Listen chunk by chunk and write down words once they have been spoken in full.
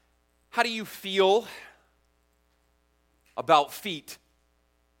How do you feel about feet?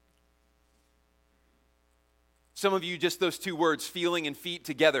 Some of you, just those two words, feeling and feet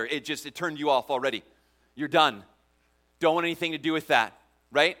together, it turned you off already. You're done. Don't want anything to do with that,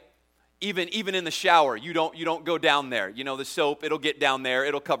 right? Even in the shower, you don't go down there. You know, the soap, it'll get down there,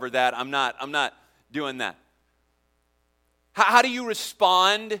 it'll cover that. I'm not doing that. How do you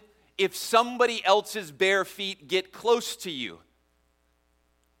respond if somebody else's bare feet get close to you?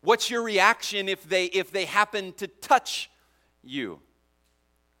 What's your reaction if they happen to touch you?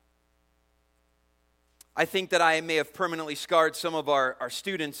 I think that I may have permanently scarred some of our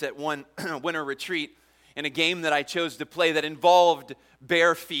students at one winter retreat in a game that I chose to play that involved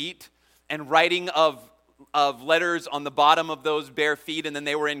bare feet and writing of letters on the bottom of those bare feet, and then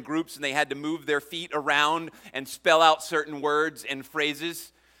they were in groups and they had to move their feet around and spell out certain words and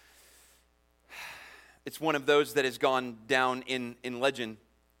phrases. It's one of those that has gone down in legend.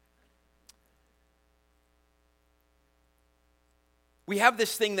 We have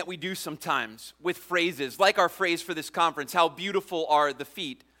this thing that we do sometimes with phrases, like our phrase for this conference, how beautiful are the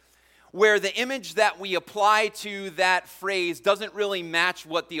feet, where the image that we apply to that phrase doesn't really match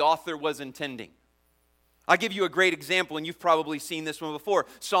what the author was intending. I'll give you a great example, and you've probably seen this one before.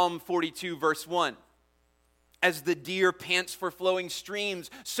 Psalm 42, verse 1. As the deer pants for flowing streams,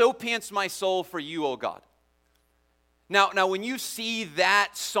 so pants my soul for you, O God. Now, when you see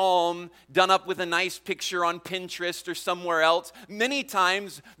that psalm done up with a nice picture on Pinterest or somewhere else, many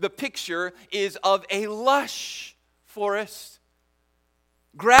times the picture is of a lush forest.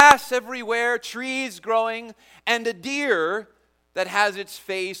 Grass everywhere, trees growing, and a deer that has its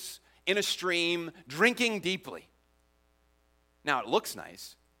face in a stream, drinking deeply. Now, it looks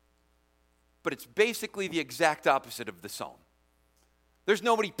nice, but it's basically the exact opposite of the psalm. There's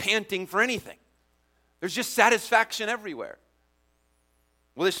nobody panting for anything. There's just satisfaction everywhere.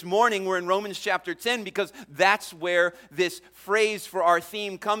 Well, this morning we're in Romans chapter 10 because that's where this phrase for our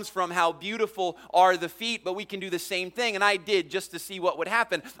theme comes from, how beautiful are the feet, but we can do the same thing. And I did, just to see what would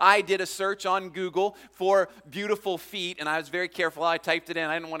happen. I did a search on Google for beautiful feet, and I was very careful how I typed it in.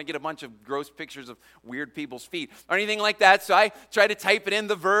 I didn't want to get a bunch of gross pictures of weird people's feet or anything like that, so I tried to type it in,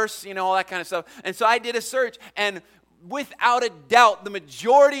 the verse, all that kind of stuff. And so I did a search, and without a doubt, the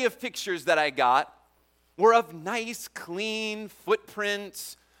majority of pictures that I got were of nice, clean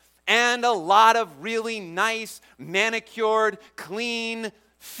footprints and a lot of really nice, manicured, clean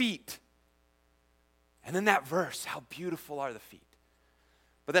feet. And then that verse, how beautiful are the feet.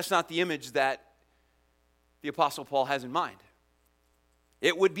 But that's not the image that the Apostle Paul has in mind.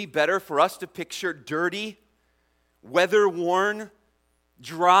 It would be better for us to picture dirty, weather-worn,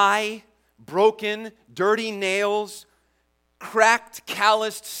 dry, broken, dirty nails, cracked,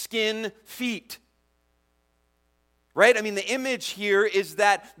 calloused skin feet. Right? I mean, the image here is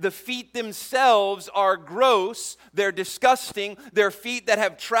that the feet themselves are gross, they're disgusting, they're feet that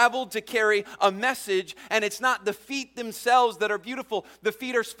have traveled to carry a message, and it's not the feet themselves that are beautiful. The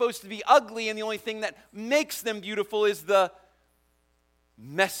feet are supposed to be ugly, and the only thing that makes them beautiful is the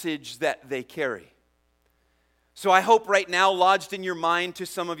message that they carry. So I hope right now, lodged in your mind to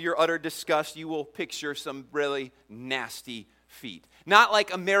some of your utter disgust, you will picture some really nasty feet. Not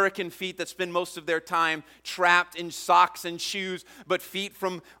like American feet that spend most of their time trapped in socks and shoes, but feet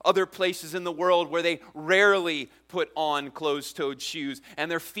from other places in the world where they rarely put on closed-toed shoes. And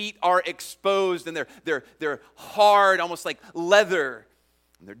their feet are exposed and they're hard, almost like leather.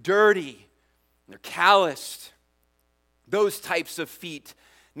 And they're dirty. And they're calloused. Those types of feet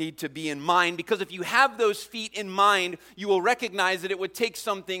need to be in mind, because if you have those feet in mind, you will recognize that it would take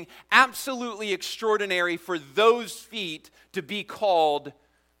something absolutely extraordinary for those feet to be called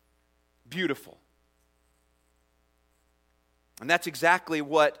beautiful. And that's exactly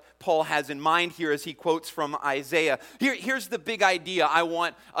what Paul has in mind here as he quotes from Isaiah. Here's the big idea I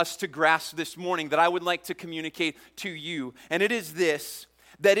want us to grasp this morning that I would like to communicate to you, and it is this,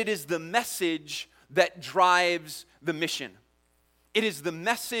 that it is the message that drives the mission. It is the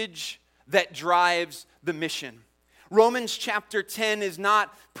message that drives the mission. Romans chapter 10 is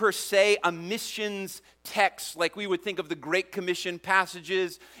not per se a missions text like we would think of the Great Commission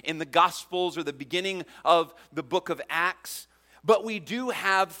passages in the Gospels or the beginning of the book of Acts. But we do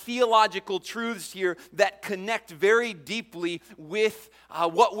have theological truths here that connect very deeply with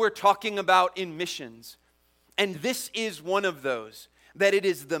what we're talking about in missions. And this is one of those, that it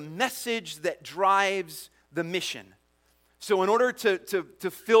is the message that drives the mission. So in order to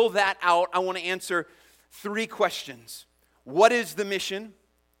fill that out, I want to answer 3 questions. What is the mission?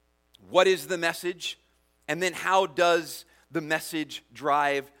 What is the message? And then how does the message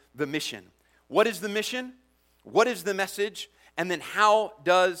drive the mission? What is the mission? What is the message? And then how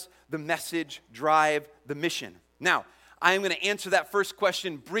does the message drive the mission? Now, I am going to answer that first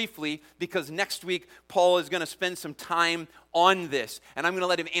question briefly because next week Paul is going to spend some time on this. And I'm going to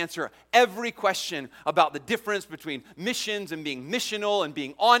let him answer every question about the difference between missions and being missional and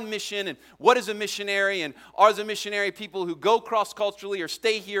being on mission and what is a missionary and are the missionary people who go cross-culturally or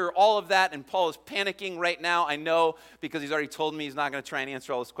stay here, all of that. And Paul is panicking right now, I know, because he's already told me he's not going to try and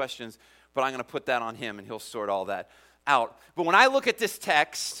answer all those questions, but I'm going to put that on him and he'll sort all that out. But when I look at this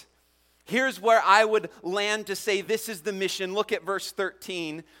text, here's where I would land to say this is the mission. Look at verse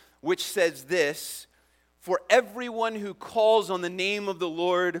 13, which says this: "For everyone who calls on the name of the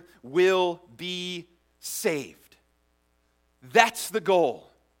Lord will be saved." That's the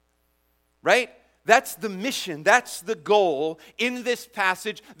goal, right? That's the mission. That's the goal in this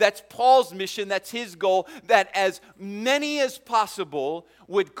passage. That's Paul's mission. That's his goal, that as many as possible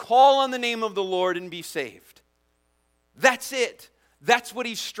would call on the name of the Lord and be saved. That's it. That's what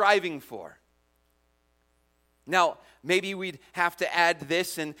he's striving for. Now, maybe we'd have to add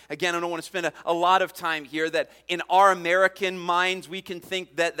this, and again, I don't want to spend a lot of time here, that in our American minds, we can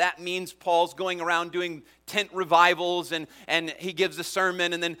think that that means Paul's going around doing tent revivals, and he gives a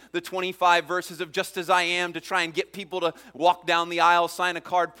sermon, and then the 25 verses of "Just as I am" to try and get people to walk down the aisle, sign a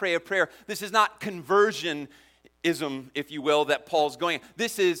card, pray a prayer. This is not conversion ism, if you will, that Paul's going.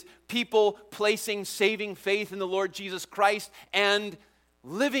 This is people placing saving faith in the Lord Jesus Christ and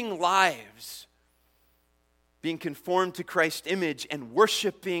living lives being conformed to Christ's image and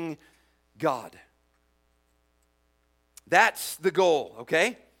worshiping God. That's the goal,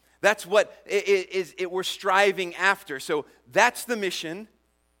 okay? That's what we're striving after. So that's the mission.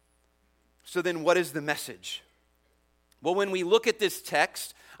 So then what is the message? Well, when we look at this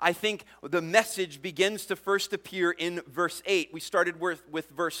text, I think the message begins to first appear in verse 8. We started with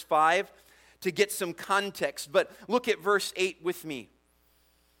verse 5 to get some context, but look at verse 8 with me.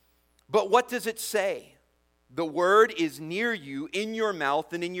 "But what does it say? The word is near you, in your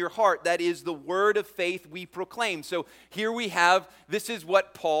mouth and in your heart. That is the word of faith we proclaim." So here we have, this is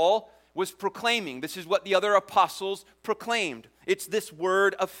what Paul was proclaiming. This is what the other apostles proclaimed. It's this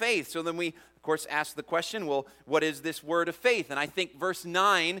word of faith. So then we, of course, ask the question, well, what is this word of faith? And I think verse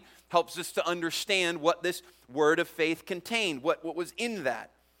 9 helps us to understand what this word of faith contained, what was in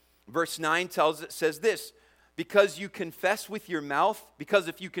that. Verse 9 says this: because if you confess with your mouth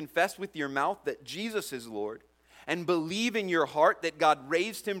that Jesus is Lord, and believe in your heart that God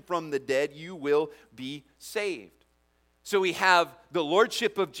raised him from the dead, you will be saved. So we have the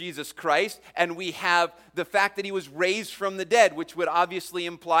lordship of Jesus Christ, and we have the fact that he was raised from the dead, which would obviously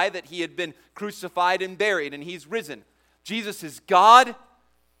imply that he had been crucified and buried, and he's risen. Jesus is God,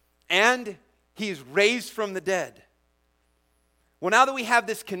 and he is raised from the dead. Well, now that we have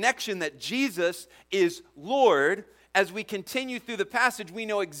this connection that Jesus is Lord, as we continue through the passage, we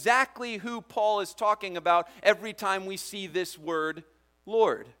know exactly who Paul is talking about every time we see this word,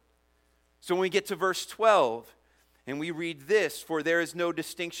 Lord. So when we get to verse 12, and we read this: "For there is no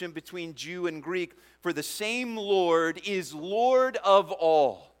distinction between Jew and Greek, for the same Lord is Lord of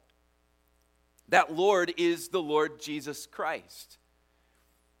all." That Lord is the Lord Jesus Christ.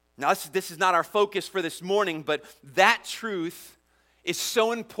 Now, this is not our focus for this morning, but that truth is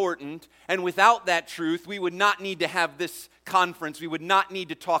so important, and without that truth, we would not need to have this conference. We would not need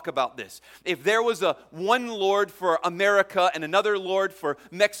to talk about this. If there was a one Lord for America and another Lord for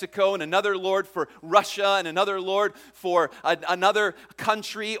Mexico and another Lord for Russia and another Lord for another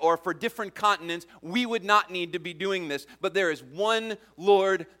country or for different continents, we would not need to be doing this. But there is one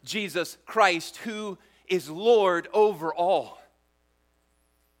Lord, Jesus Christ, who is Lord over all.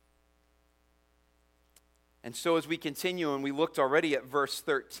 And so as we continue, and we looked already at verse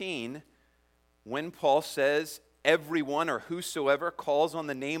 13, when Paul says, everyone or whosoever calls on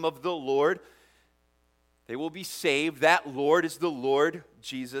the name of the Lord, they will be saved. That Lord is the Lord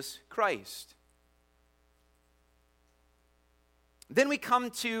Jesus Christ. Then we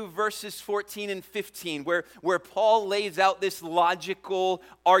come to verses 14 and 15, where Paul lays out this logical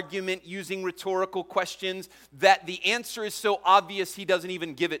argument using rhetorical questions that the answer is so obvious he doesn't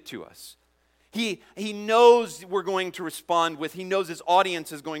even give it to us. He knows we're going to respond with, he knows his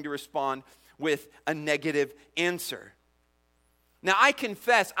audience is going to respond with a negative answer. Now, I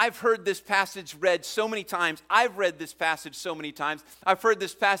confess, I've heard this passage read so many times. I've read this passage so many times. I've heard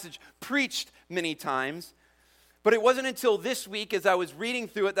this passage preached many times. But it wasn't until this week, as I was reading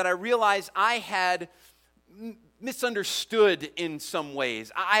through it, that I realized I had misunderstood in some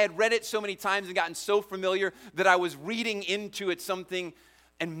ways. I had read it so many times and gotten so familiar that I was reading into it something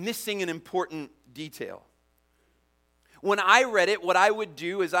and missing an important detail. When I read it, what I would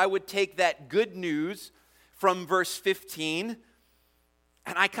do is I would take that good news from verse 15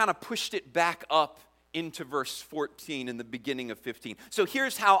 And I kind of pushed it back up into verse 14 in the beginning of 15. So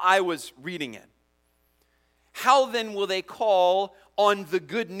here's how I was reading it. How then will they call on the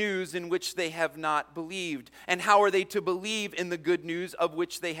good news in which they have not believed? And how are they to believe in the good news of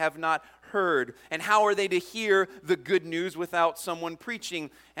which they have not heard? And how are they to hear the good news without someone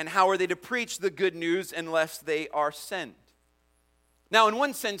preaching? And how are they to preach the good news unless they are sent? Now, in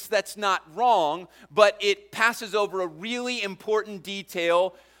one sense, that's not wrong, but it passes over a really important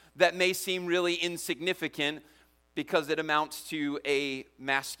detail that may seem really insignificant because it amounts to a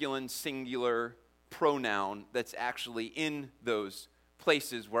masculine singular pronoun that's actually in those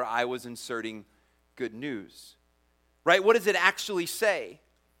places where I was inserting good news. Right? What does it actually say?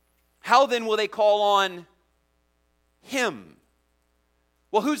 How then will they call on him?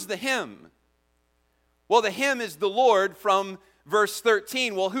 Well, who's the him? Well, the him is the Lord from verse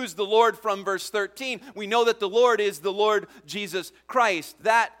 13. Well, who's the Lord from verse 13? We know that the Lord is the Lord Jesus Christ.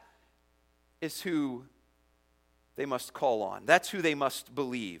 That is who they must call on. That's who they must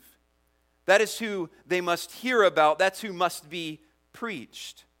believe. That is who they must hear about. That's who must be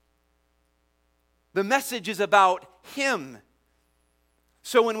preached. The message is about him.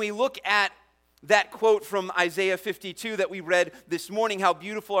 So when we look at that quote from Isaiah 52 that we read this morning, how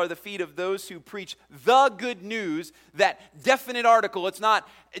beautiful are the feet of those who preach the good news, that definite article, it's not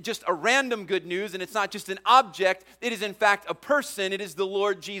just a random good news and it's not just an object, it is in fact a person, it is the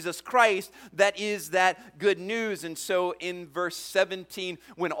Lord Jesus Christ that is that good news. And so in verse 17,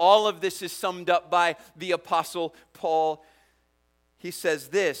 when all of this is summed up by the Apostle Paul, he says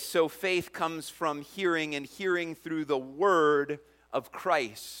this, so faith comes from hearing and hearing through the word of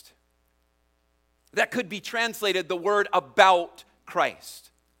Christ. That could be translated the word about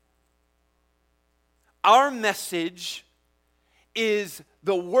Christ. Our message is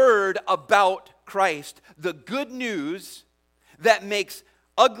the word about Christ. The good news that makes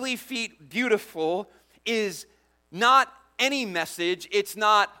ugly feet beautiful is not any message. It's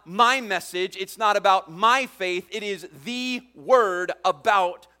not my message. It's not about my faith. It is the word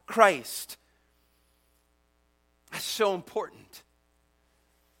about Christ. That's so important.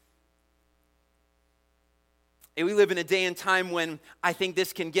 And we live in a day and time when I think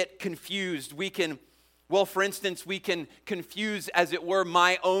this can get confused. For instance, we can confuse, as it were,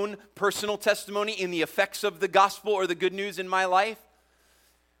 my own personal testimony in the effects of the gospel or the good news in my life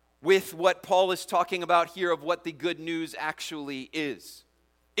with what Paul is talking about here of what the good news actually is.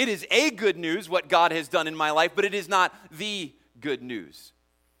 It is a good news, what God has done in my life, but it is not the good news.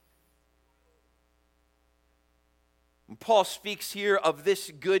 When Paul speaks here of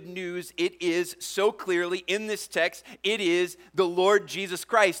this good news, it is so clearly in this text, it is the Lord Jesus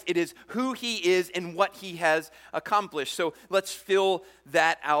Christ. It is who he is and what he has accomplished. So let's fill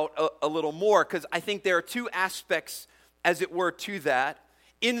that out a little more, because I think there are two aspects, as it were, to that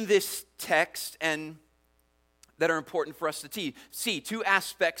in this text and that are important for us to see. Two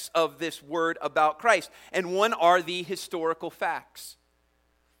aspects of this word about Christ. And one are the historical facts.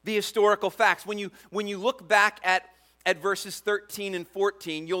 The historical facts. When you look back at verses 13 and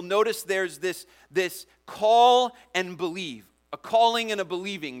 14, you'll notice there's this call and believe, a calling and a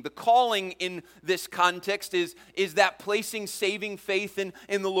believing. The calling in this context is that placing saving faith in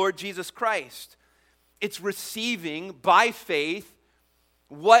the Lord Jesus Christ. It's receiving by faith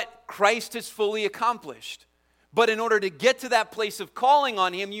what Christ has fully accomplished. But in order to get to that place of calling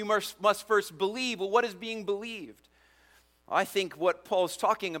on him, you must first believe. Well, what is being believed? I think what Paul's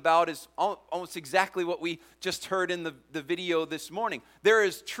talking about is almost exactly what we just heard in the video this morning. There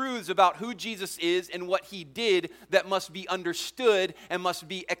is truths about who Jesus is and what he did that must be understood and must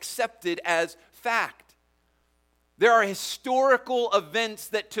be accepted as fact. There are historical events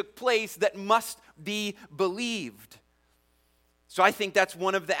that took place that must be believed. So I think that's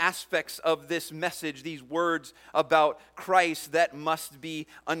one of the aspects of this message, these words about Christ that must be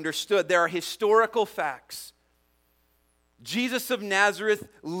understood. There are historical facts. Jesus of Nazareth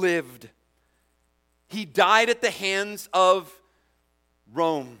lived. He died at the hands of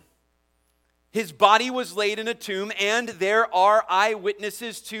Rome. His body was laid in a tomb, and there are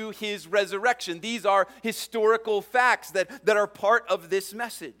eyewitnesses to his resurrection. These are historical facts that are part of this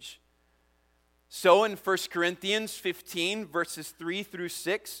message. So in 1 Corinthians 15, verses 3 through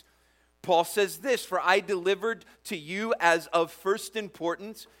 6, Paul says this, "For I delivered to you as of first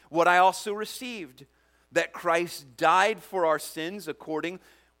importance what I also received, that Christ died for our sins in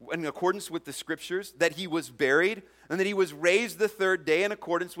accordance with the Scriptures, that he was buried, and that he was raised the third day in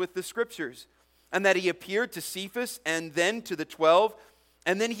accordance with the Scriptures, and that he appeared to Cephas and then to the 12,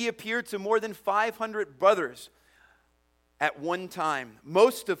 and then he appeared to more than 500 brothers at one time,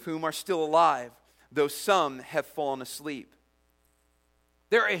 most of whom are still alive, though some have fallen asleep.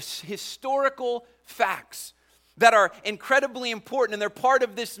 There is historical facts that are incredibly important, and they're part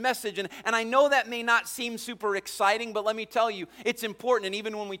of this message. And I know that may not seem super exciting, but let me tell you, it's important. And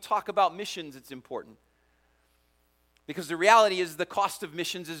even when we talk about missions, it's important. Because the reality is the cost of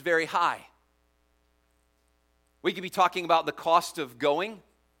missions is very high. We could be talking about the cost of going,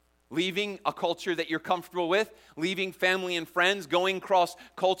 leaving a culture that you're comfortable with, leaving family and friends, going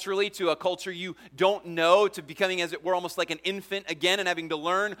cross-culturally to a culture you don't know, to becoming, as it were, almost like an infant again and having to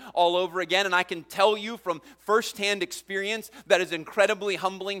learn all over again. And I can tell you from firsthand experience that is an incredibly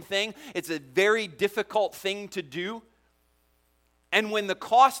humbling thing. It's a very difficult thing to do. And when the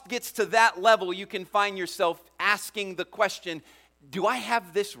cost gets to that level, you can find yourself asking the question, do I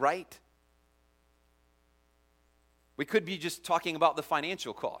have this right? We could be just talking about the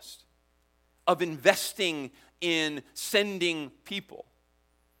financial cost of investing in sending people,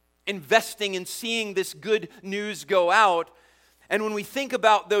 investing in seeing this good news go out. And when we think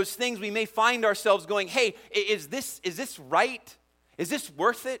about those things, we may find ourselves going, hey, is this right? Is this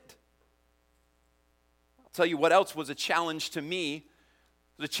worth it? I'll tell you what else was a challenge to me. It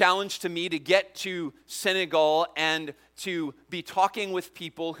was a challenge to me to get to Senegal and to be talking with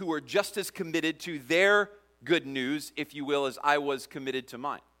people who were just as committed to their good news, if you will, as I was committed to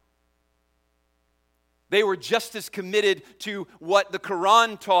mine. They were just as committed to what the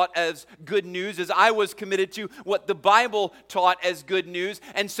Quran taught as good news as I was committed to what the Bible taught as good news.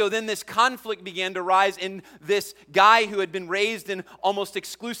 And so then this conflict began to rise in this guy who had been raised in almost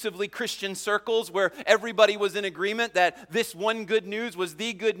exclusively Christian circles where everybody was in agreement that this one good news was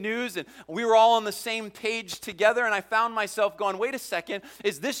the good news. And we were all on the same page together. And I found myself going, wait a second,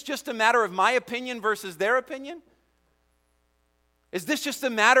 is this just a matter of my opinion versus their opinion? Is this just a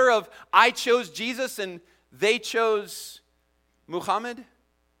matter of I chose Jesus and they chose Muhammad?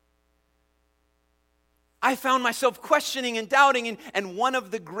 I found myself questioning and doubting, and one of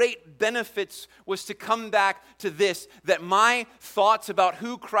the great benefits was to come back to this, that my thoughts about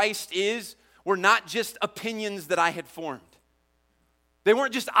who Christ is were not just opinions that I had formed. They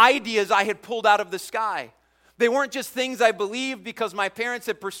weren't just ideas I had pulled out of the sky. They weren't just things I believed because my parents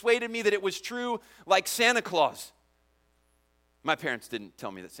had persuaded me that it was true, like Santa Claus. My parents didn't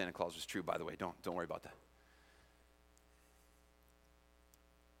tell me that Santa Claus was true, by the way. Don't worry about that.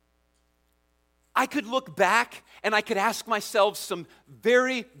 I could look back and I could ask myself some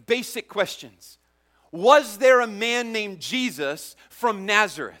very basic questions. Was there a man named Jesus from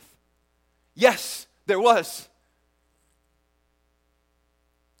Nazareth? Yes, there was.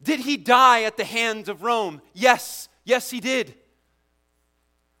 Did he die at the hands of Rome? Yes, he did.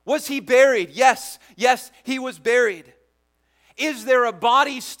 Was he buried? Yes, he was buried. Is there a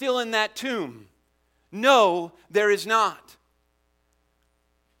body still in that tomb? No, there is not.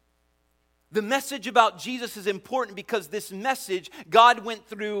 The message about Jesus is important because this message, God went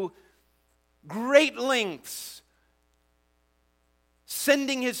through great lengths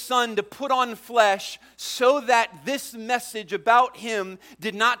sending his son to put on flesh so that this message about him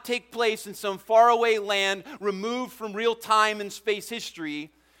did not take place in some faraway land removed from real time and space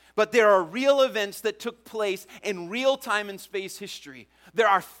history. But there are real events that took place in real time and space history. There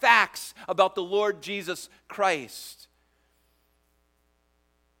are facts about the Lord Jesus Christ,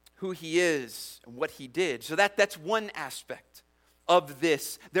 who he is and what he did. So that's one aspect of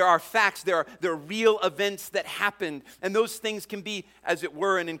this. There are facts, there are real events that happened, and those things can be, as it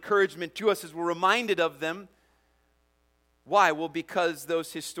were, an encouragement to us as we're reminded of them. Why? Well, because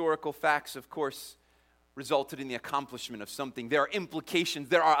those historical facts, of course, resulted in the accomplishment of something. There are implications,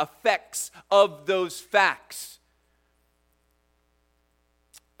 there are effects of those facts.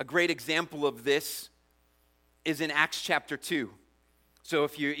 A great example of this is in Acts chapter 2. So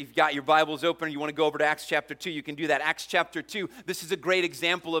if you've got your Bibles open and you want to go over to Acts chapter 2, you can do that. Acts chapter 2, this is a great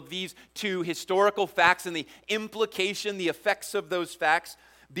example of these two historical facts and the implication, the effects of those facts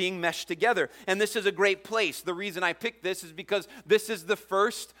being meshed together. And this is a great place. The reason I picked this is because this is the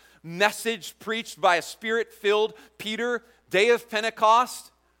first message preached by a Spirit-filled Peter, day of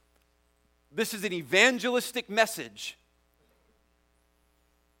Pentecost. This is an evangelistic message.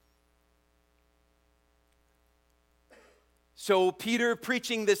 So Peter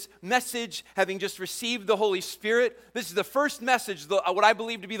preaching this message, having just received the Holy Spirit, this is the first message, what I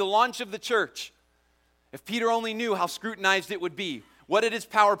believe to be the launch of the church. If Peter only knew how scrutinized it would be. What did his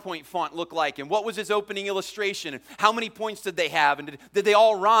PowerPoint font look like? And what was his opening illustration? And how many points did they have? And did they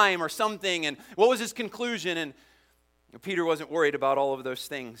all rhyme or something? And what was his conclusion? And Peter wasn't worried about all of those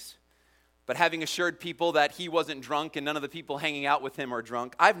things. But having assured people that he wasn't drunk and none of the people hanging out with him are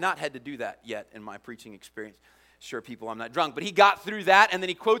drunk, I've not had to do that yet in my preaching experience. Assure people I'm not drunk. But he got through that, and then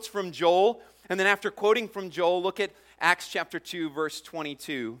he quotes from Joel. And then after quoting from Joel, look at Acts chapter 2, verse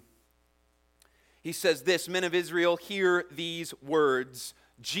 22. He says this, "Men of Israel, hear these words,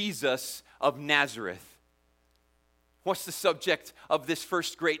 Jesus of Nazareth." What's the subject of this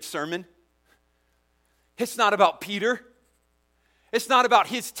first great sermon? It's not about Peter. It's not about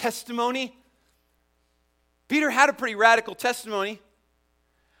his testimony. Peter had a pretty radical testimony.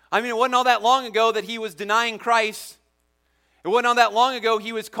 I mean, it wasn't all that long ago that he was denying Christ. It wasn't all that long ago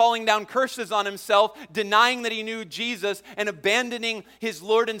he was calling down curses on himself, denying that he knew Jesus, and abandoning his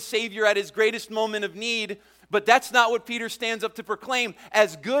Lord and Savior at his greatest moment of need. But that's not what Peter stands up to proclaim.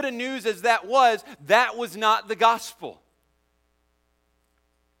 As good a news as that was not the gospel.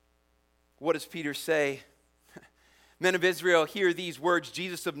 What does Peter say? "Men of Israel, hear these words,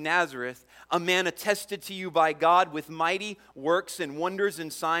 Jesus of Nazareth, a man attested to you by God with mighty works and wonders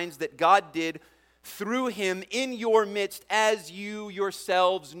and signs that God did through him in your midst, as you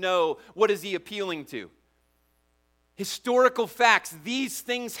yourselves know." What is he appealing to? Historical facts. These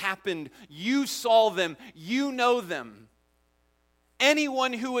things happened. You saw them. You know them.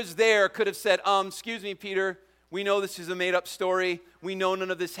 Anyone who was there could have said, excuse me, Peter, we know this is a made-up story. We know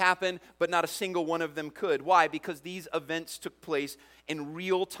none of this happened, but not a single one of them could. Why? Because these events took place in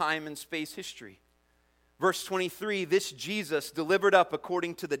real time and space history. Verse 23, "This Jesus delivered up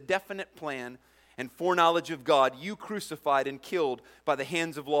according to the definite plan and foreknowledge of God, you crucified and killed by the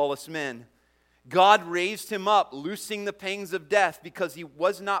hands of lawless men. God raised him up, loosing the pangs of death, because it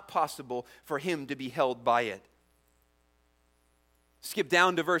was not possible for him to be held by it." Skip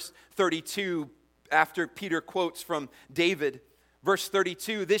down to verse 32 after Peter quotes from David. Verse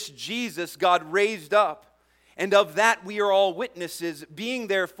 32, "This Jesus God raised up, and of that we are all witnesses, being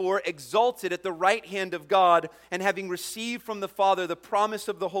therefore exalted at the right hand of God, and having received from the Father the promise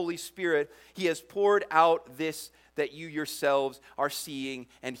of the Holy Spirit, he has poured out this that you yourselves are seeing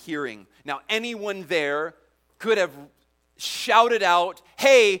and hearing." Now, anyone there could have shouted out,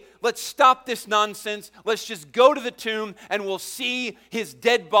 "Hey, let's stop this nonsense. Let's just go to the tomb and we'll see his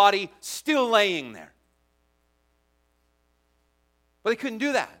dead body still laying there." But they couldn't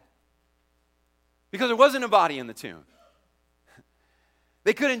do that because there wasn't a body in the tomb.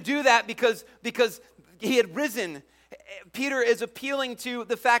 They couldn't do that because he had risen. Peter is appealing to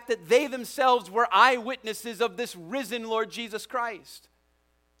the fact that they themselves were eyewitnesses of this risen Lord Jesus Christ.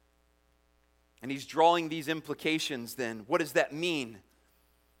 And he's drawing these implications then. What does that mean?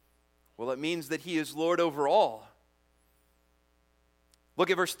 Well, it means that he is Lord over all. Look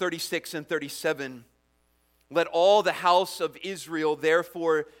at verse 36 and 37. "Let all the house of Israel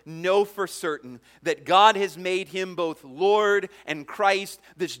therefore know for certain that God has made him both Lord and Christ,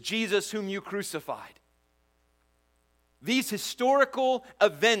 this Jesus whom you crucified." These historical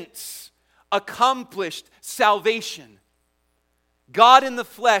events accomplished salvation. God in the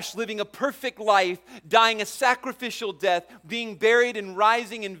flesh, living a perfect life, dying a sacrificial death, being buried and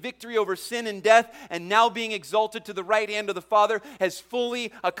rising in victory over sin and death, and now being exalted to the right hand of the Father, has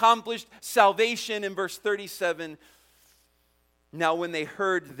fully accomplished salvation. In verse 37, "Now when they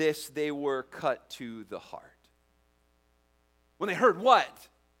heard this, they were cut to the heart." When they heard what?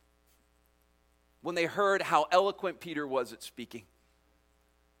 When they heard how eloquent Peter was at speaking.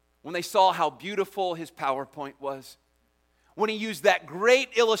 When they saw how beautiful his PowerPoint was. When he used that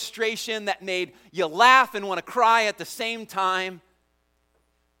great illustration that made you laugh and want to cry at the same time.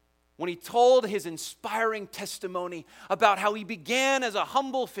 When he told his inspiring testimony about how he began as a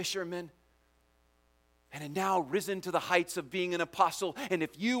humble fisherman and had now risen to the heights of being an apostle. And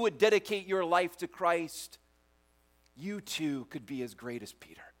if you would dedicate your life to Christ, you too could be as great as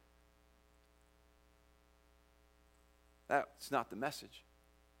Peter. That's not the message.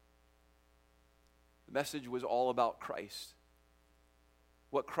 The message was all about Christ.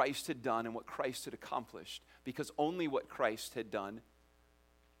 What Christ had done and what Christ had accomplished. Because only what Christ had done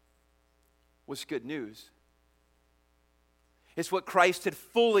was good news. It's what Christ had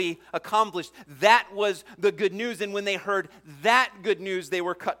fully accomplished. That was the good news. And when they heard that good news, they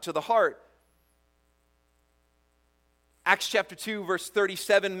were cut to the heart. Acts chapter 2, verse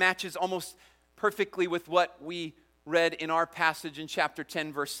 37 matches almost perfectly with what we read in our passage in chapter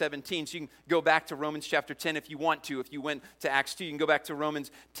 10, verse 17. So you can go back to Romans chapter 10 if you want to. If you went to Acts 2, you can go back to Romans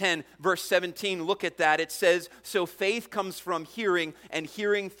 10, verse 17. Look at that. It says, "So faith comes from hearing, and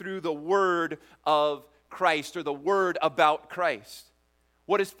hearing through the word of Christ," or the word about Christ.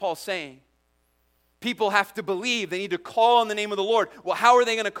 What is Paul saying? People have to believe. They need to call on the name of the Lord. Well, how are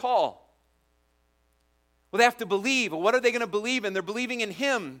they going to call? Well, they have to believe. Well, what are they going to believe in? They're believing in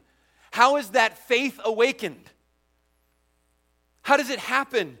Him. How is that faith awakened? How does it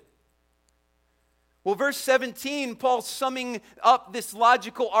happen? Well, verse 17, Paul's summing up this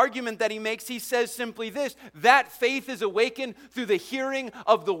logical argument that he makes. He says simply this: that faith is awakened through the hearing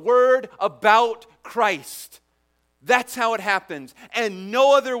of the word about Christ. That's how it happens, and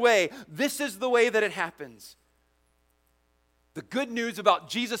no other way. This is the way that it happens. The good news about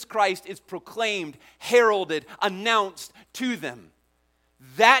Jesus Christ is proclaimed, heralded, announced to them.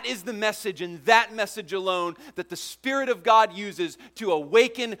 That is the message, and that message alone, that the Spirit of God uses to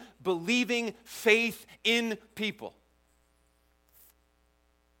awaken believing faith in people.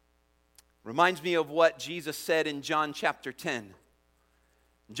 Reminds me of what Jesus said in John chapter 10.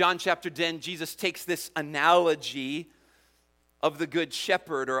 In John chapter 10, Jesus takes this analogy of the good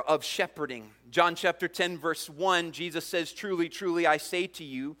shepherd, or of shepherding. John chapter 10, verse 1, Jesus says, "Truly, truly, I say to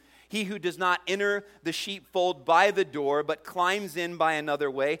you, he who does not enter the sheepfold by the door, but climbs in by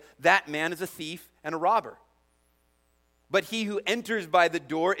another way, that man is a thief and a robber. But he who enters by the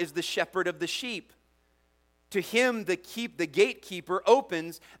door is the shepherd of the sheep. To him the gatekeeper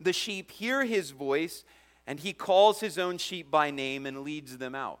opens, the sheep hear his voice, and he calls his own sheep by name and leads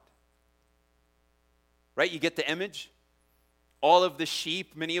them out." Right? You get the image? All of the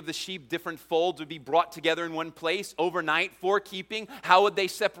sheep, many of the sheep, different folds would be brought together in one place overnight for keeping. How would they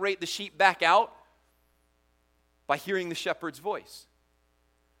separate the sheep back out? By hearing the shepherd's voice.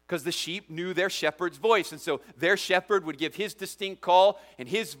 Because the sheep knew their shepherd's voice. And so their shepherd would give his distinct call and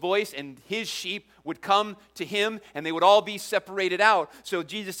his voice, and his sheep would come to him, and they would all be separated out. So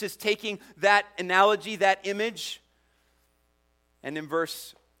Jesus is taking that analogy, that image, and in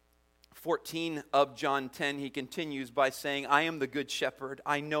verse 14 of John 10, he continues by saying, "I am the good shepherd.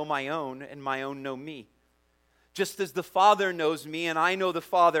 I know my own, and my own know me. Just as the Father knows me, and I know the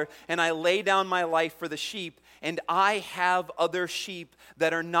Father, and I lay down my life for the sheep, and I have other sheep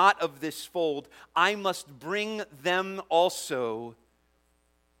that are not of this fold. I must bring them also,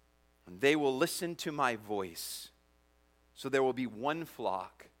 and they will listen to my voice. So there will be one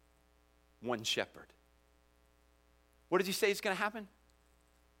flock, one shepherd." What does he say is going to happen?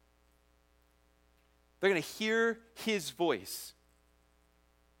 They're going to hear his voice,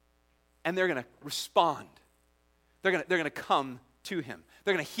 and they're going to respond. They're going to come to him.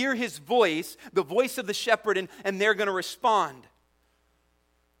 They're going to hear his voice, the voice of the shepherd, and they're going to respond.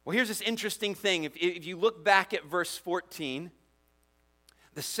 Well, here's this interesting thing. If you look back at verse 14,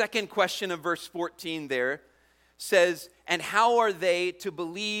 the second question of verse 14 there says, "And how are they to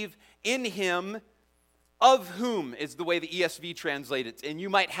believe in him, of whom," is the way the ESV translates it. And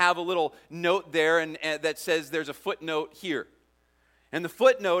you might have a little note there and that says there's a footnote here. And the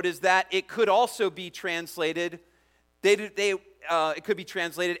footnote is that it could also be translated, it could be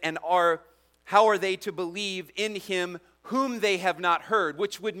translated, how are they to believe in him whom they have not heard?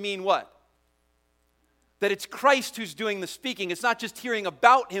 Which would mean what? That it's Christ who's doing the speaking. It's not just hearing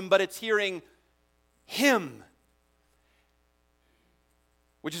about him, but it's hearing him.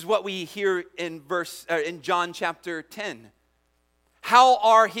 Which is what we hear in John chapter 10. How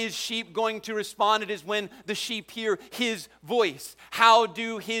are his sheep going to respond? It is when the sheep hear his voice. How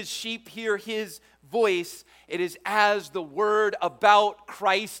do his sheep hear his voice? It is as the word about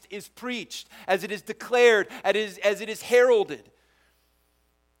Christ is preached, as it is declared, as it is heralded.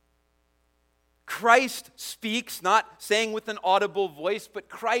 Christ speaks, not saying with an audible voice, but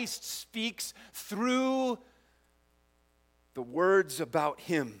Christ speaks through the words about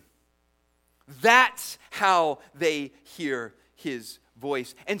him. That's how they hear his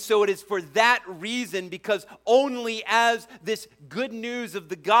voice. And so it is for that reason, because only as this good news of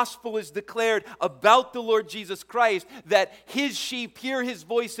the gospel is declared about the Lord Jesus Christ, that his sheep hear his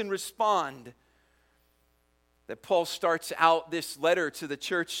voice and respond, that Paul starts out this letter to the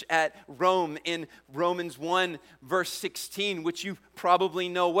church at Rome in Romans 1, verse 16, which you probably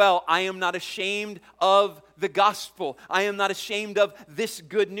know well. "I am not ashamed of the gospel. I am not ashamed of this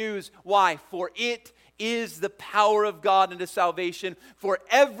good news." Why? "For it is the power of God unto salvation for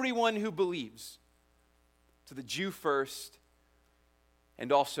everyone who believes, to the Jew first,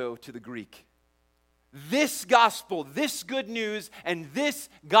 and also to the Greek." This gospel, this good news, and this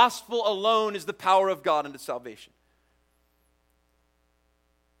gospel alone is the power of God unto salvation.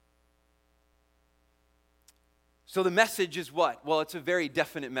 So the message is what? Well, it's a very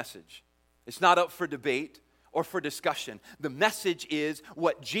definite message. It's not up for debate or for discussion. The message is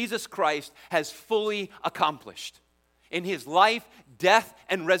what Jesus Christ has fully accomplished in his life, death,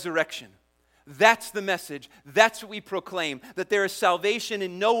 and resurrection. That's the message. That's what we proclaim, that there is salvation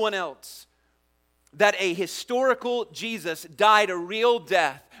in no one else. That a historical Jesus died a real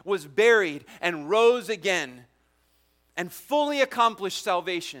death, was buried, and rose again, and fully accomplished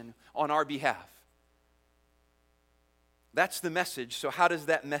salvation on our behalf. That's the message. So how does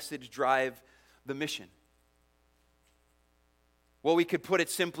that message drive the mission? Well, we could put it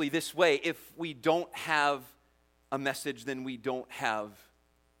simply this way: if we don't have a message, then we don't have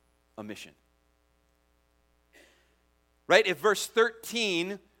a mission. Right? If verse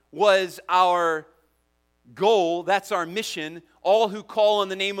 13 was our goal, that's our mission, all who call on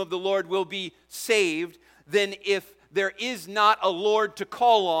the name of the Lord will be saved, then if there is not a Lord to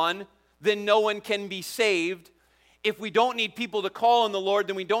call on, then no one can be saved. If we don't need people to call on the Lord,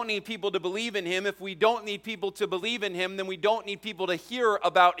 then we don't need people to believe in Him. If we don't need people to believe in Him, then we don't need people to hear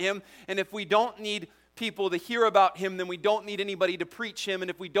about Him. And if we don't need people to hear about Him, then we don't need anybody to preach Him.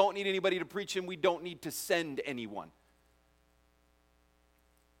 And if we don't need anybody to preach Him, we don't need to send anyone.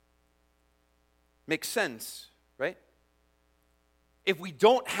 Makes sense, right? If we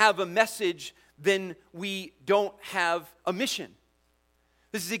don't have a message, then we don't have a mission.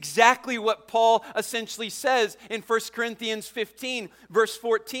 This is exactly what Paul essentially says in 1 Corinthians 15, verse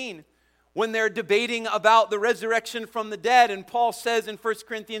 14, when they're debating about the resurrection from the dead. And Paul says in 1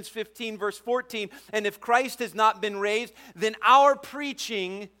 Corinthians 15, verse 14, and if Christ has not been raised, then our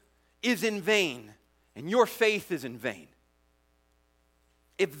preaching is in vain, and your faith is in vain.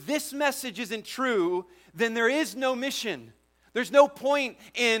 If this message isn't true, then there is no mission. There's no point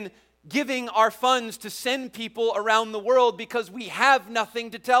in giving our funds to send people around the world because we have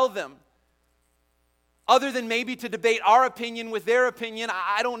nothing to tell them. Other than maybe to debate our opinion with their opinion,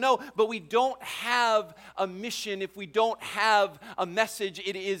 I don't know. But we don't have a mission if we don't have a message.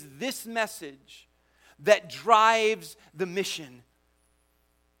 It is this message that drives the mission.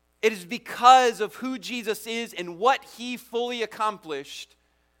 It is because of who Jesus is and what He fully accomplished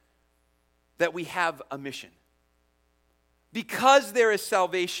that we have a mission. Because there is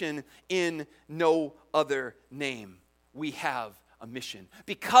salvation in no other name, we have a mission.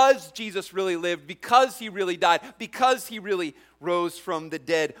 Because Jesus really lived, because He really died, because He really rose from the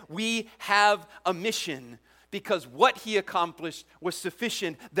dead, we have a mission because what He accomplished was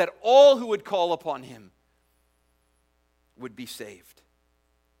sufficient that all who would call upon Him would be saved.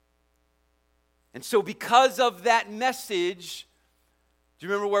 And so because of that message, do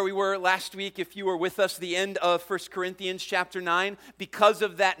you remember where we were last week if you were with us, the end of 1 Corinthians chapter 9? Because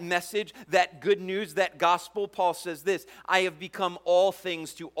of that message, that good news, that gospel, Paul says this: I have become all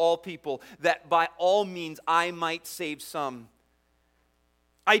things to all people, that by all means I might save some.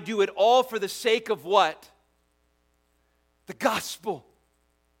 I do it all for the sake of what? The gospel.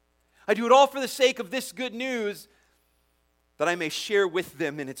 I do it all for the sake of this good news, that I may share with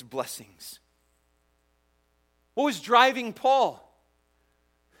them in its blessings. What was driving Paul?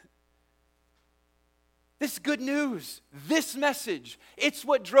 This good news, this message, it's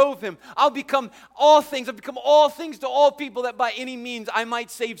what drove him. I've become all things to all people, that by any means I might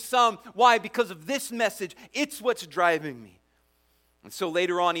save some. Why? Because of this message. It's what's driving me. And so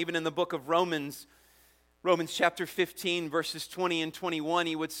later on, even in the book of Romans chapter 15, verses 20 and 21,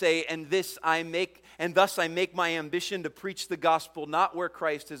 he would say, and thus I make my ambition to preach the gospel, not where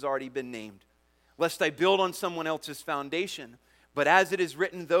Christ has already been named, lest I build on someone else's foundation. But as it is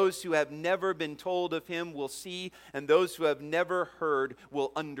written, those who have never been told of Him will see, and those who have never heard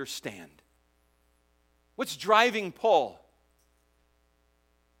will understand. What's driving Paul?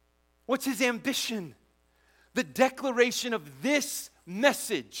 What's his ambition? The declaration of this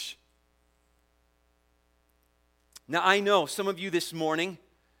message. Now, I know some of you this morning,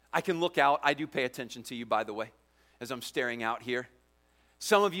 I can look out. I do pay attention to you, by the way, as I'm staring out here.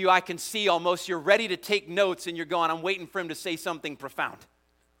 Some of you, I can see almost, you're ready to take notes and you're going, I'm waiting for him to say something profound.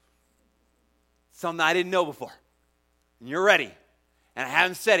 Something I didn't know before. And you're ready. And I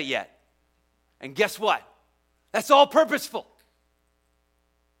haven't said it yet. And guess what? That's all purposeful.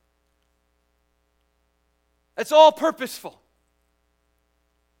 That's all purposeful.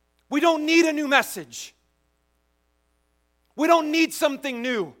 We don't need a new message. We don't need something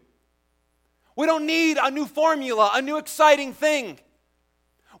new. We don't need a new formula, a new exciting thing.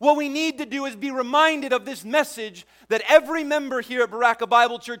 What we need to do is be reminded of this message that every member here at Baraka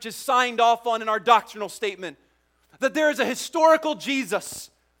Bible Church has signed off on in our doctrinal statement. That there is a historical Jesus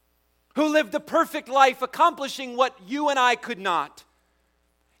who lived a perfect life, accomplishing what you and I could not.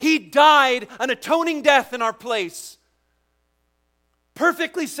 He died an atoning death in our place,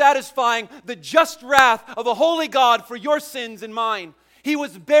 perfectly satisfying the just wrath of a holy God for your sins and mine. He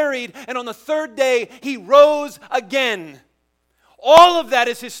was buried, and on the third day, He rose again. All of that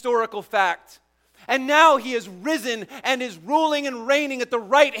is historical fact. And now He is risen and is ruling and reigning at the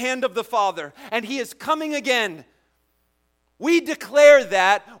right hand of the Father. And He is coming again. We declare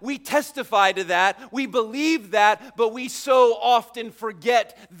that, we testify to that, we believe that, but we so often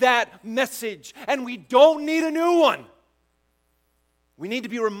forget that message. And we don't need a new one. We need to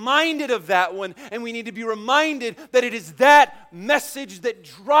be reminded of that one, and we need to be reminded that it is that message that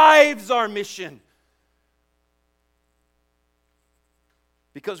drives our mission.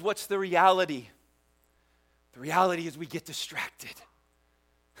 Because what's the reality? The reality is we get distracted.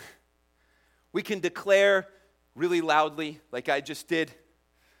 We can declare really loudly, like I just did,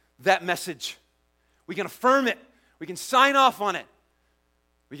 that message. We can affirm it. We can sign off on it.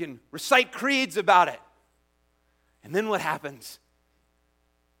 We can recite creeds about it. And then what happens?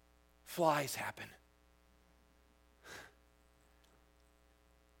 Flies happen.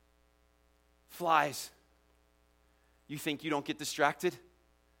 Flies. You think you don't get distracted?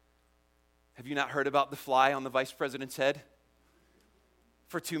 Have you not heard about the fly on the vice president's head?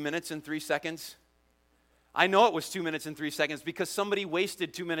 For 2 minutes and 3 seconds? I know it was 2 minutes and 3 seconds because somebody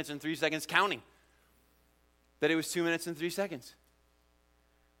wasted 2 minutes and 3 seconds counting that it was 2 minutes and 3 seconds.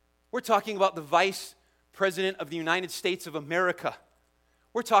 We're talking about the vice president of the United States of America.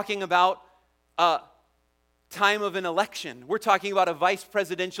 We're talking about a time of an election. We're talking about a vice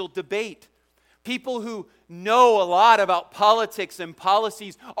presidential debate. People who know a lot about politics and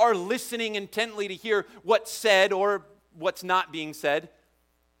policies are listening intently to hear what's said or what's not being said.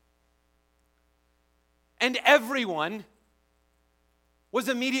 And everyone was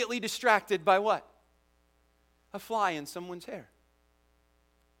immediately distracted by what? A fly in someone's hair.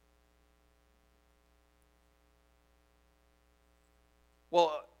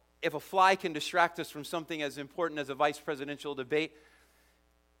 Well, if a fly can distract us from something as important as a vice presidential debate,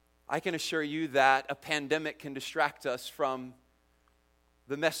 I can assure you that a pandemic can distract us from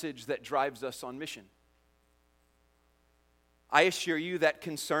the message that drives us on mission. I assure you that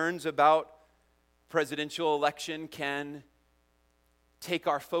concerns about presidential election can take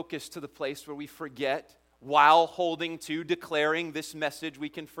our focus to the place where we forget, while holding to declaring this message, we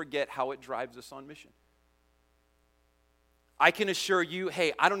can forget how it drives us on mission. I can assure you,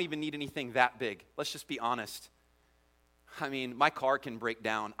 hey, I don't even need anything that big. Let's just be honest. I mean, my car can break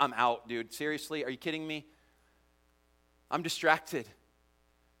down. I'm out, dude. Seriously, are you kidding me? I'm distracted.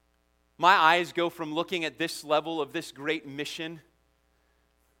 My eyes go from looking at this level of this great mission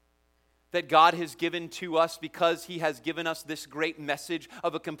that God has given to us because He has given us this great message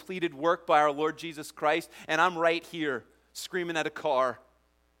of a completed work by our Lord Jesus Christ, and I'm right here screaming at a car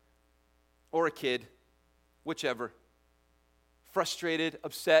or a kid, whichever. Frustrated,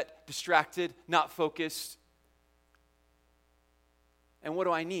 upset, distracted, not focused. And what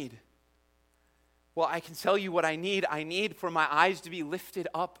do I need? Well, I can tell you what I need. I need for my eyes to be lifted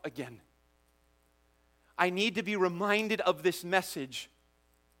up again. I need to be reminded of this message.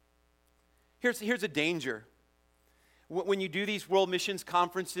 Here's a danger. When you do these world missions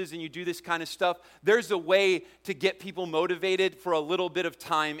conferences and you do this kind of stuff, there's a way to get people motivated for a little bit of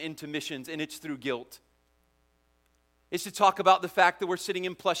time into missions, and it's through guilt. It's to talk about the fact that we're sitting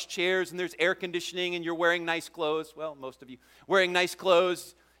in plush chairs and there's air conditioning and you're wearing nice clothes. Well, most of you wearing nice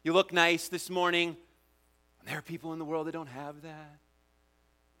clothes. You look nice this morning. And there are people in the world that don't have that.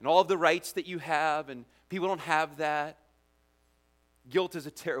 And all of the rights that you have, and people don't have that. Guilt is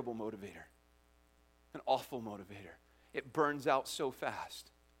a terrible motivator. An awful motivator. It burns out so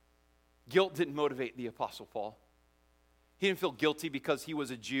fast. Guilt didn't motivate the Apostle Paul. He didn't feel guilty because he was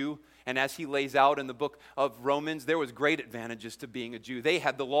a Jew. And as he lays out in the book of Romans, there was great advantages to being a Jew. They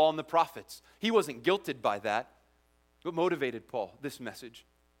had the law and the prophets. He wasn't guilted by that. What motivated Paul? This message.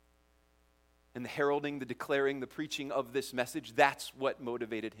 And the heralding, the declaring, the preaching of this message, that's what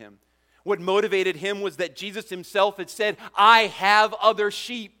motivated him. What motivated him was that Jesus himself had said, I have other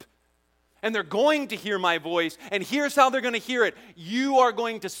sheep. And they're going to hear my voice. And here's how they're going to hear it. You are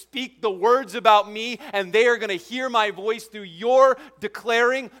going to speak the words about me, and they are going to hear my voice through your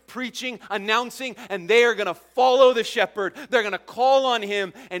declaring, preaching, announcing, and they are going to follow the shepherd. They're going to call on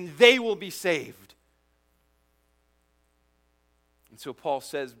him, and they will be saved. And so Paul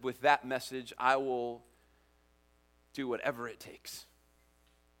says, with that message, I will do whatever it takes.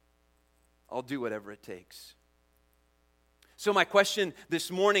 I'll do whatever it takes. So my question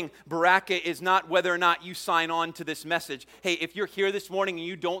this morning, Baraka, is not whether or not you sign on to this message. Hey, if you're here this morning and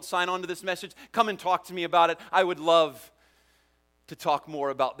you don't sign on to this message, come and talk to me about it. I would love to talk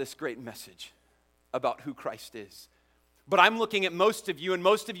more about this great message, about who Christ is. But I'm looking at most of you, and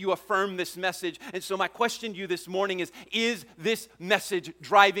most of you affirm this message. And so my question to you this morning is this message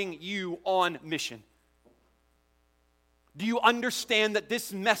driving you on mission? Do you understand that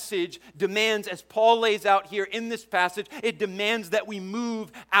this message demands, as Paul lays out here in this passage, it demands that we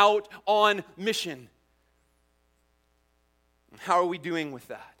move out on mission? How are we doing with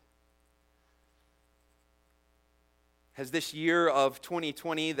that? Has this year of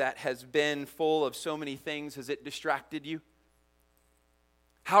 2020 that has been full of so many things, has it distracted you?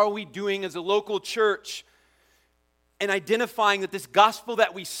 How are we doing as a local church in identifying that this gospel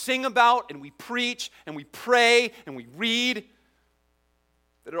that we sing about and we preach and we pray and we read,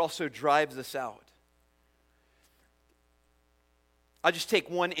 that it also drives us out? I'll just take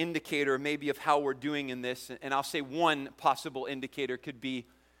one indicator maybe of how we're doing in this, and I'll say one possible indicator could be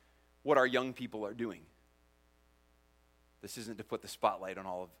what our young people are doing. This isn't to put the spotlight on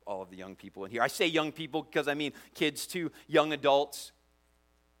all of the young people in here. I say young people because I mean kids too, young adults.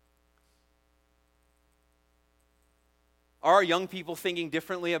 Are our young people thinking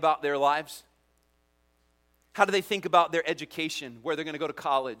differently about their lives? How do they think about their education, where they're going to go to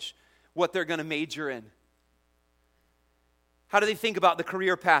college, what they're going to major in? How do they think about the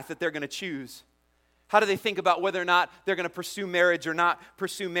career path that they're going to choose? How do they think about whether or not they're going to pursue marriage or not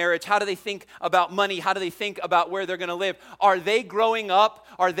pursue marriage? How do they think about money? How do they think about where they're going to live? Are they growing up?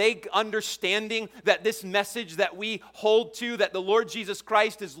 Are they understanding that this message that we hold to, that the Lord Jesus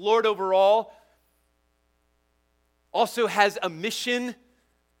Christ is Lord over all, also has a mission?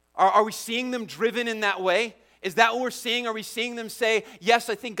 Are we seeing them driven in that way? Is that what we're seeing? Are we seeing them say, yes,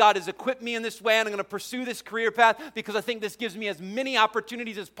 I think God has equipped me in this way and I'm going to pursue this career path because I think this gives me as many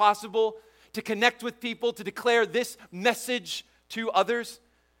opportunities as possible to connect with people, to declare this message to others?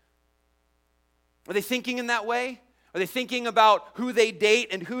 Are they thinking in that way? Are they thinking about who they date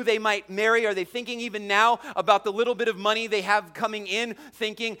and who they might marry? Are they thinking even now about the little bit of money they have coming in,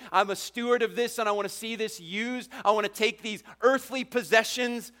 thinking, I'm a steward of this and I want to see this used. I want to take these earthly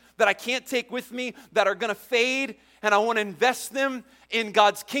possessions that I can't take with me, that are going to fade, and I want to invest them in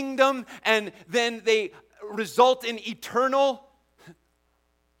God's kingdom, and then they result in eternal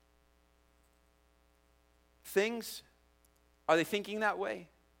things? Are they thinking that way?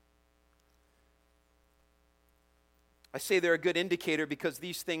 I say they're a good indicator because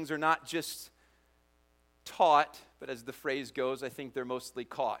these things are not just taught, but as the phrase goes, I think they're mostly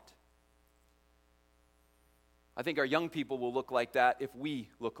caught. I think our young people will look like that if we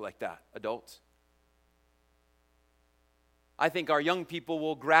look like that, adults. I think our young people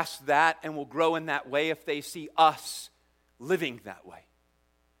will grasp that and will grow in that way if they see us living that way.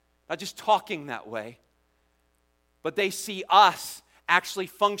 Not just talking that way, but they see us actually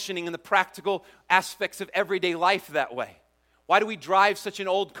functioning in the practical aspects of everyday life that way. Why do we drive such an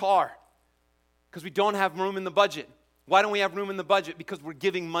old car? Because we don't have room in the budget. Why don't we have room in the budget? Because we're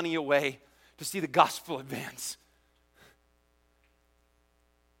giving money away to see the gospel advance.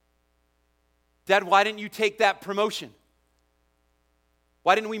 Dad, why didn't you take that promotion?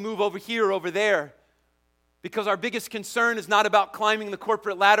 Why didn't we move over here or over there? Because our biggest concern is not about climbing the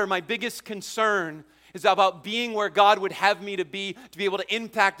corporate ladder. My biggest concern is about being where God would have me to be able to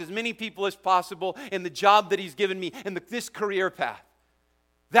impact as many people as possible in the job that He's given me, in this career path.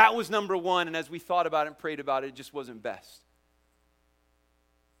 That was number one, and as we thought about it and prayed about it, it just wasn't best.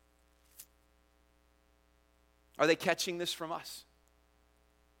 Are they catching this from us?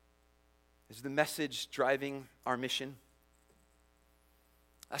 Is the message driving our mission?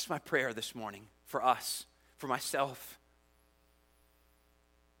 That's my prayer this morning for us, for myself.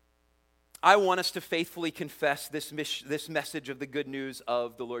 I want us to faithfully confess this message of the good news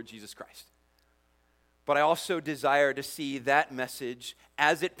of the Lord Jesus Christ. But I also desire to see that message,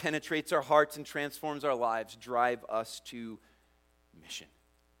 as it penetrates our hearts and transforms our lives, drive us to mission.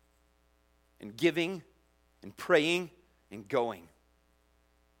 And giving, and praying, and going.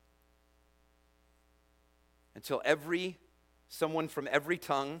 Until someone from every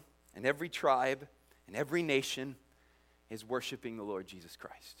tongue, and every tribe, and every nation is worshiping the Lord Jesus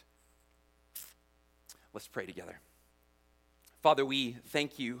Christ. Let's pray together. Father, we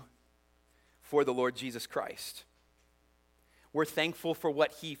thank you for the Lord Jesus Christ. We're thankful for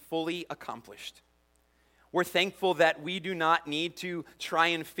what He fully accomplished. We're thankful that we do not need to try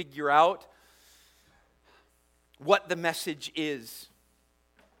and figure out what the message is.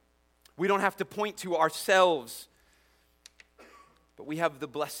 We don't have to point to ourselves, but we have the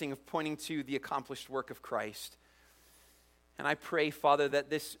blessing of pointing to the accomplished work of Christ. And I pray, Father, that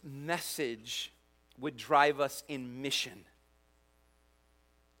this message would drive us in mission.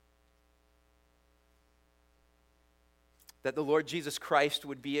 That the Lord Jesus Christ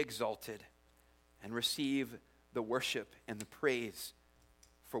would be exalted and receive the worship and the praise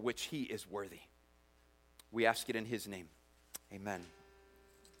for which He is worthy. We ask it in His name. Amen.